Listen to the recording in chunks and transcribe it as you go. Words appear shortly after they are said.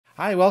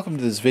Hi, welcome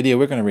to this video.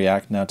 We're going to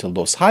react now to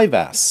Los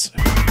Jaivas.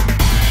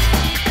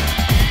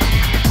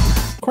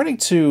 According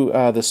to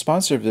the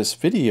sponsor of this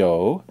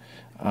video,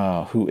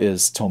 who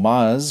is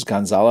Tomás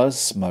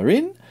González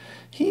Marín,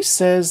 he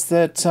says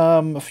that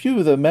a few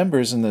of the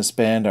members in this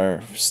band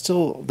are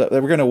still, that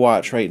we're going to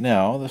watch right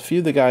now, a few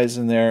of the guys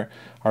in there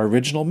are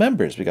original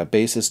members. We got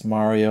bassist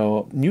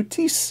Mario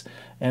Mutis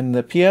and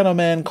the piano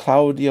man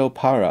Claudio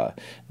Parra.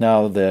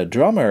 Now the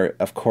drummer,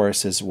 of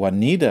course, is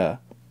Juanita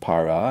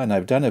Parra, and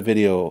I've done a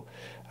video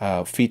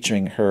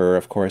featuring her,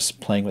 of course,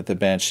 playing with the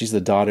band. She's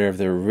the daughter of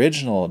the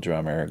original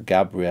drummer,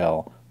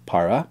 Gabriel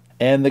Parra.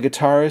 And the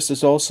guitarist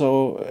is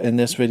also, in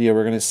this video,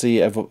 we're going to see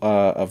a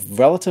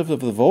relative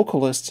of the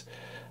vocalist,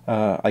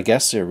 I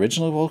guess the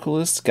original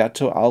vocalist,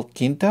 Gato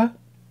Alquinta,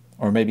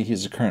 or maybe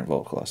he's the current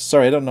vocalist.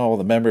 Sorry, I don't know all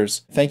the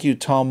members. Thank you,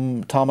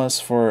 Thomas,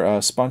 for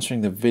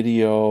sponsoring the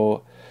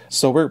video.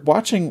 So we're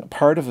watching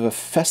part of the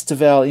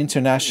Festival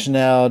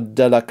Internacional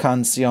de la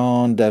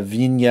Canción de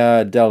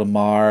Viña del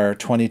Mar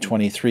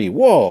 2023.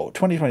 Whoa,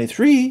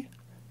 2023?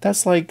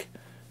 That's like,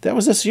 that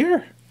was this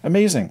year.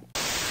 Amazing.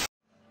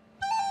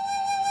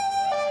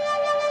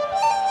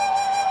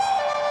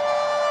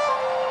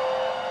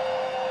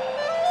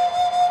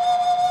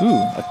 Ooh,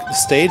 the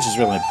stage is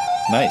really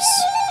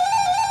nice.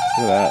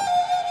 Look at that.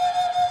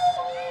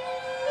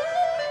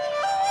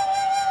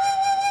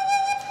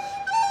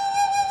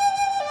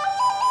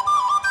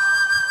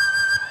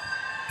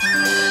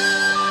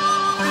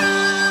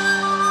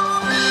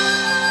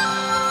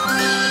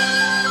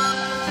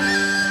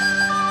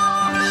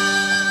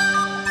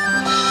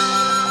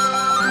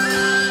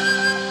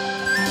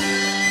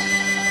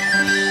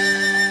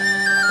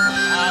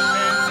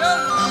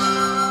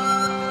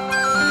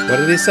 What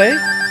did he say?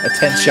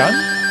 Attention?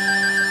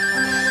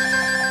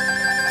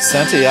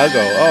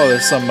 Santiago. Oh,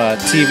 there's some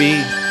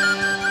TV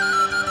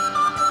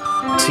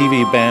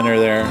banner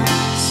there.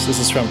 This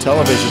is from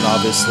television,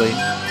 obviously.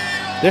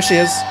 There she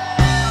is.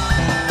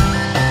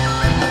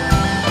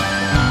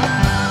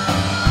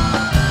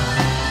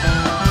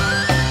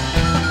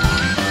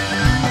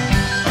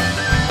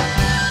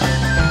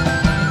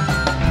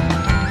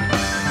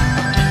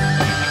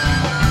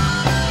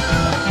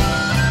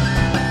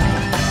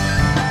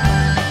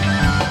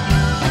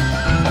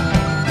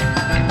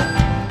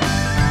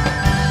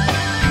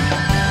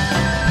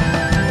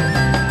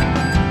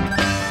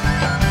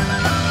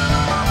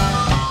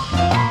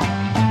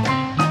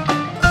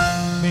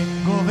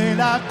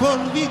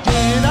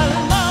 Cordillera al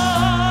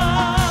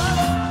mar,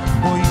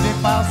 voy de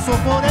paso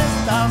por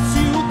esta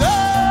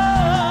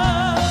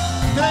ciudad,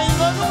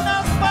 traigo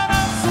lunas para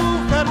su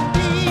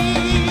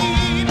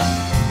jardín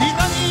y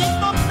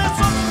ramitos de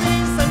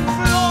sonrisa en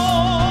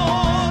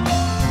flor,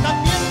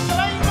 también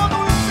traigo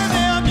dulce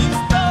de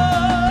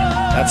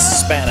amistad. That's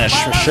Spanish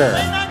for sure.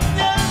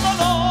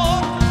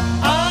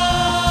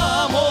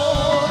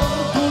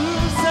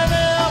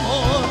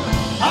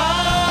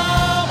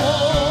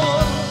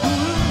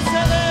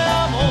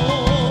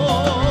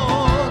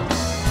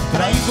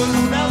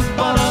 Lunas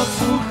para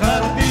su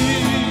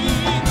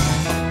jardín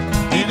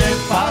y de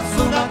paso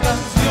una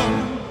canción.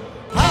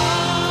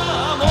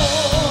 Amor,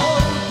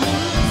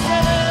 dulce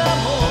de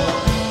amor,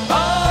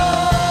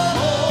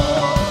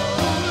 amor,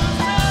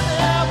 dulce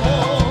de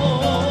amor.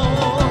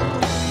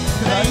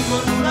 Traigo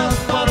lunas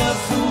para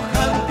su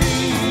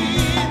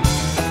jardín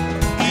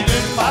y de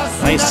paso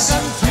una Nice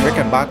canción.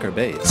 Rickenbacker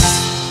bass.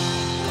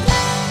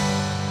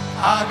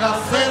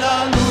 Hágase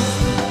la luz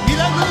y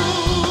la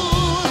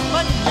luz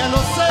baña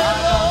los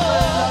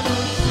cerros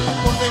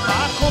por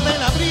debajo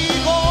del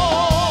abrigo.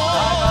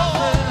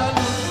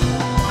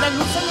 La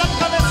luz en la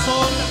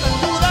cabezón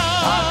dura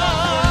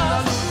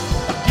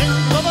y en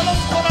todos los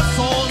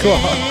corazones. Cool,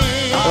 huh?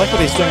 I like what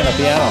he's doing on the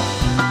piano.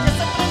 Que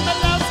se prendan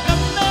las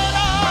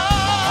candelas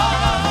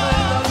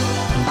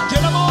y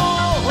el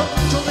amor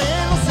de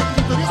los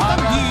escritores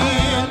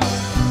también.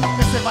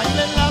 Que se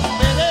bailen las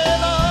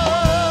veredas,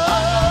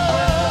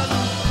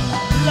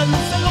 la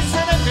luz en los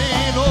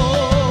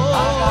herederos,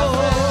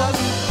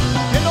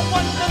 en los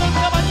guantes del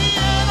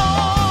caballero,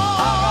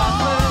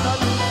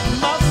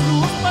 más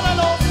luz para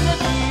los que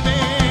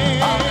viven,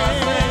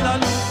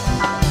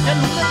 que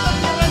luz en la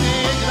tierra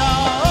negra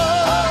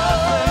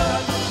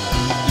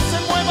y se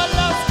muevan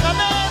las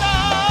caderas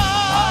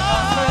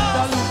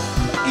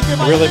y que It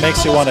really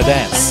makes you want to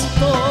dance.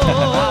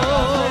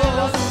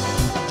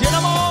 y el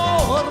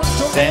amor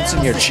Dance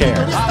in your chair.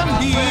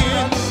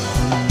 también,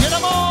 y el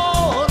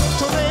amor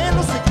de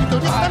los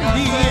escritores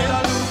también,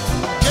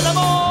 y el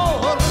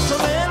amor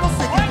de los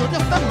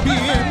escritores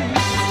también.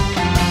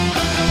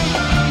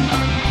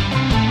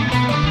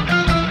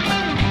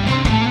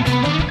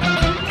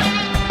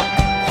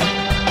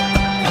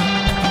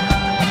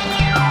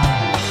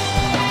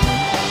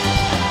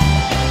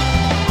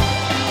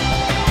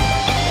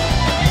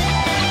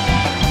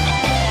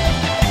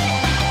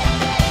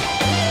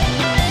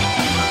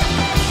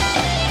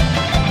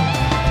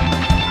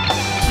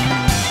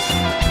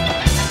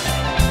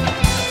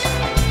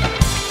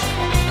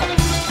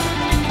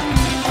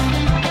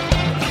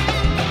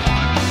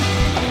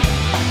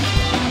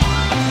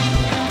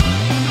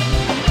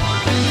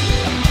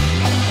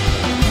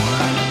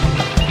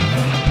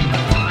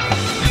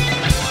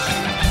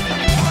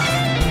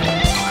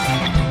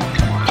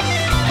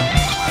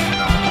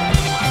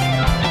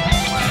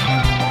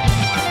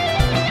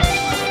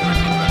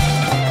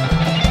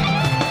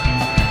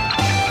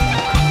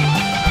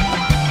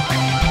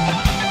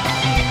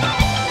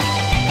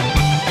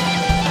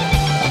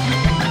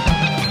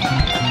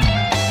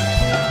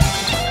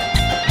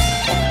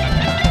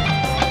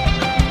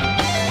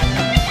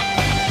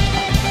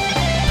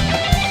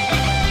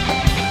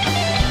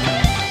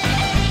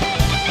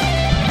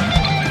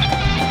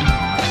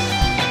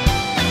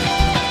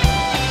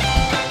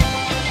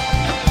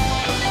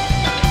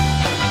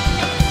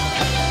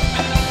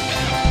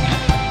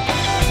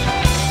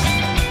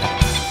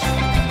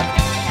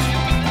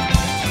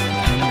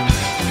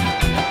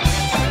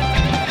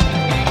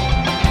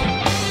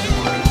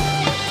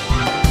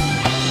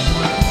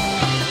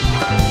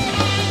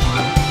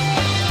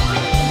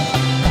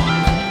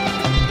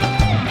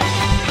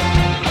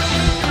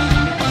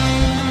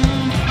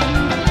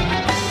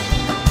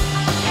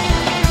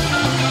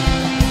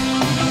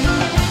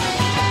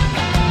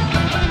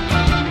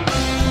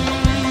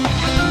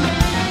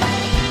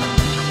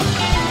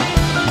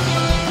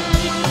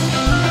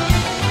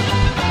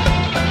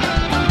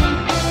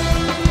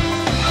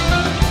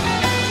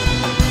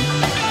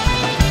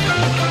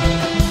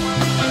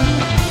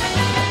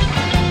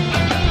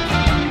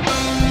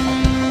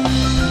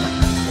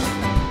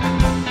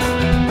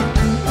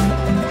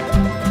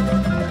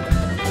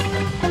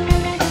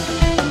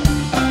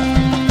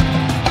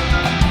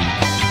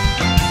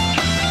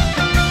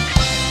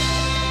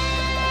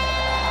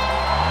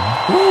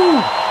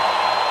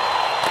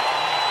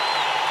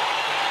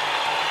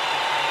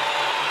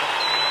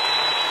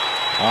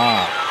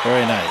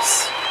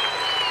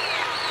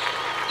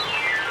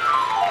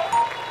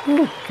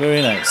 Whew,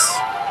 very nice.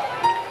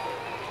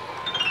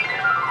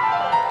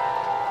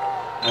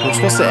 We're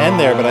supposed to end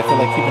there, but I feel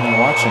like keeping on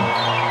watching.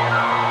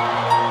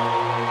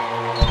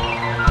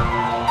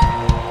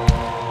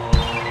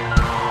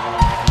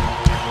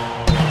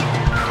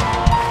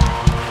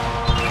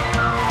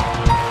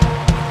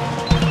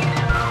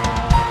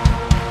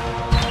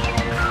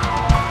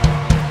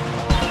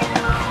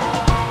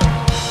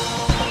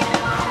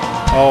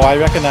 Oh, I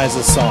recognize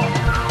this song.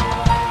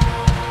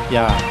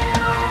 Yeah.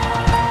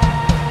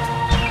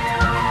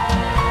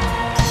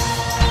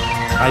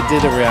 I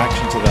did a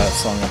reaction to that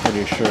song, I'm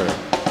pretty sure.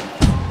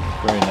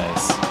 Very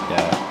nice.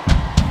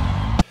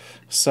 Yeah.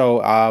 So,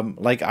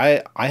 like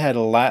I had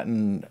a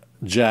Latin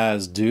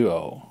jazz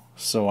duo,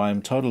 so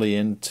I'm totally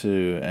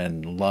into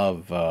and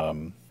love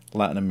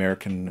Latin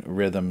American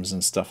rhythms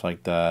and stuff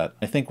like that.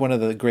 I think one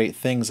of the great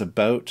things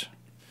about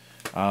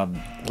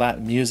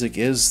Latin music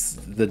is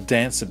the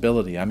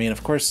danceability. I mean,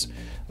 of course,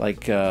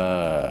 like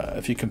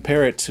if you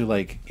compare it to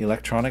like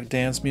electronic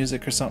dance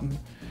music or something,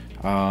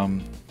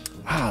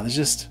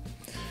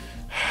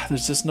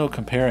 there's just no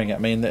comparing. I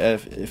mean,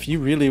 if you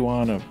really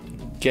want to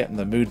get in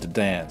the mood to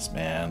dance,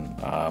 man,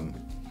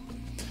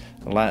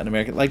 Latin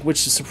American, like, which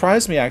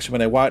surprised me actually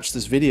when I watched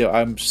this video.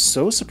 I'm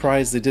so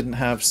surprised they didn't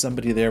have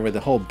somebody there with a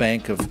whole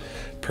bank of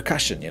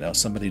percussion, you know,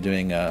 somebody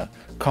doing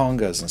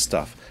congas and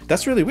stuff.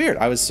 That's really weird.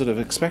 I was sort of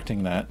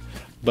expecting that,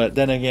 but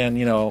then again,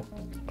 you know,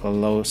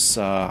 Los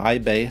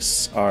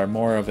Jaivas are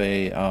more of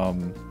a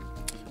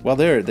well,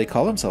 they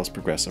call themselves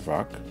progressive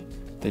rock.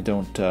 They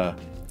don't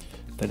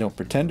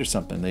pretend or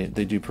something.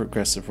 They do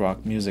progressive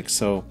rock music,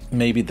 so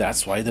maybe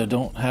that's why they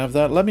don't have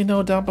that. Let me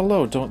know down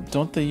below.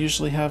 Don't they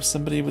usually have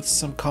somebody with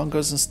some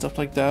congas and stuff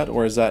like that,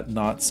 or is that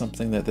not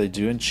something that they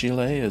do in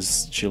Chile?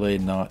 Is Chile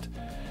not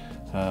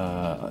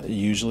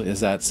usually?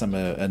 Is that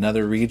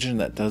another region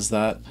that does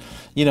that?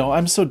 You know,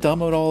 I'm so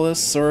dumb at all this.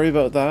 Sorry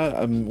about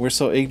that. We're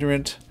so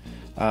ignorant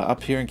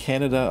up here in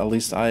Canada. At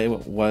least I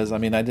was. I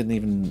mean, I didn't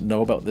even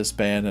know about this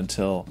band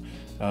until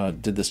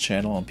did this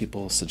channel and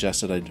people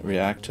suggested I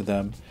react to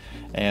them.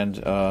 And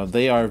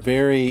they are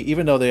very,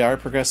 even though they are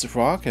progressive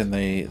rock and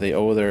they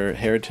owe their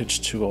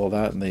heritage to all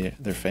that, and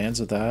they're fans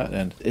of that,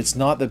 and it's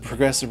not the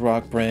progressive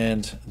rock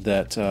brand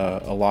that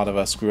a lot of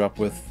us grew up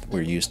with.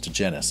 We're used to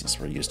Genesis,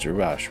 we're used to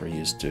Rush, we're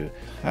used to...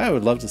 I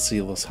would love to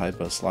see Los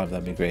Jaivas live,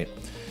 that'd be great.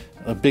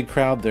 A big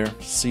crowd there,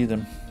 see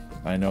them.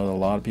 I know a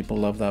lot of people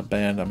love that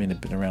band. I mean,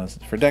 they've been around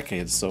for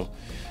decades, so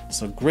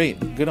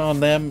great. Good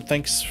on them.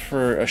 Thanks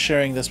for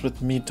sharing this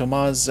with me,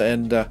 Tomas,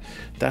 and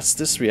that's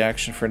this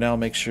reaction for now.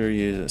 Make sure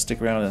you stick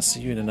around and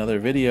see you in another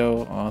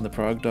video on the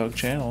Prog Dog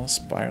channel,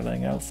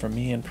 spiraling out from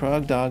me and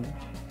Prog Dog.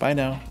 Bye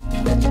now.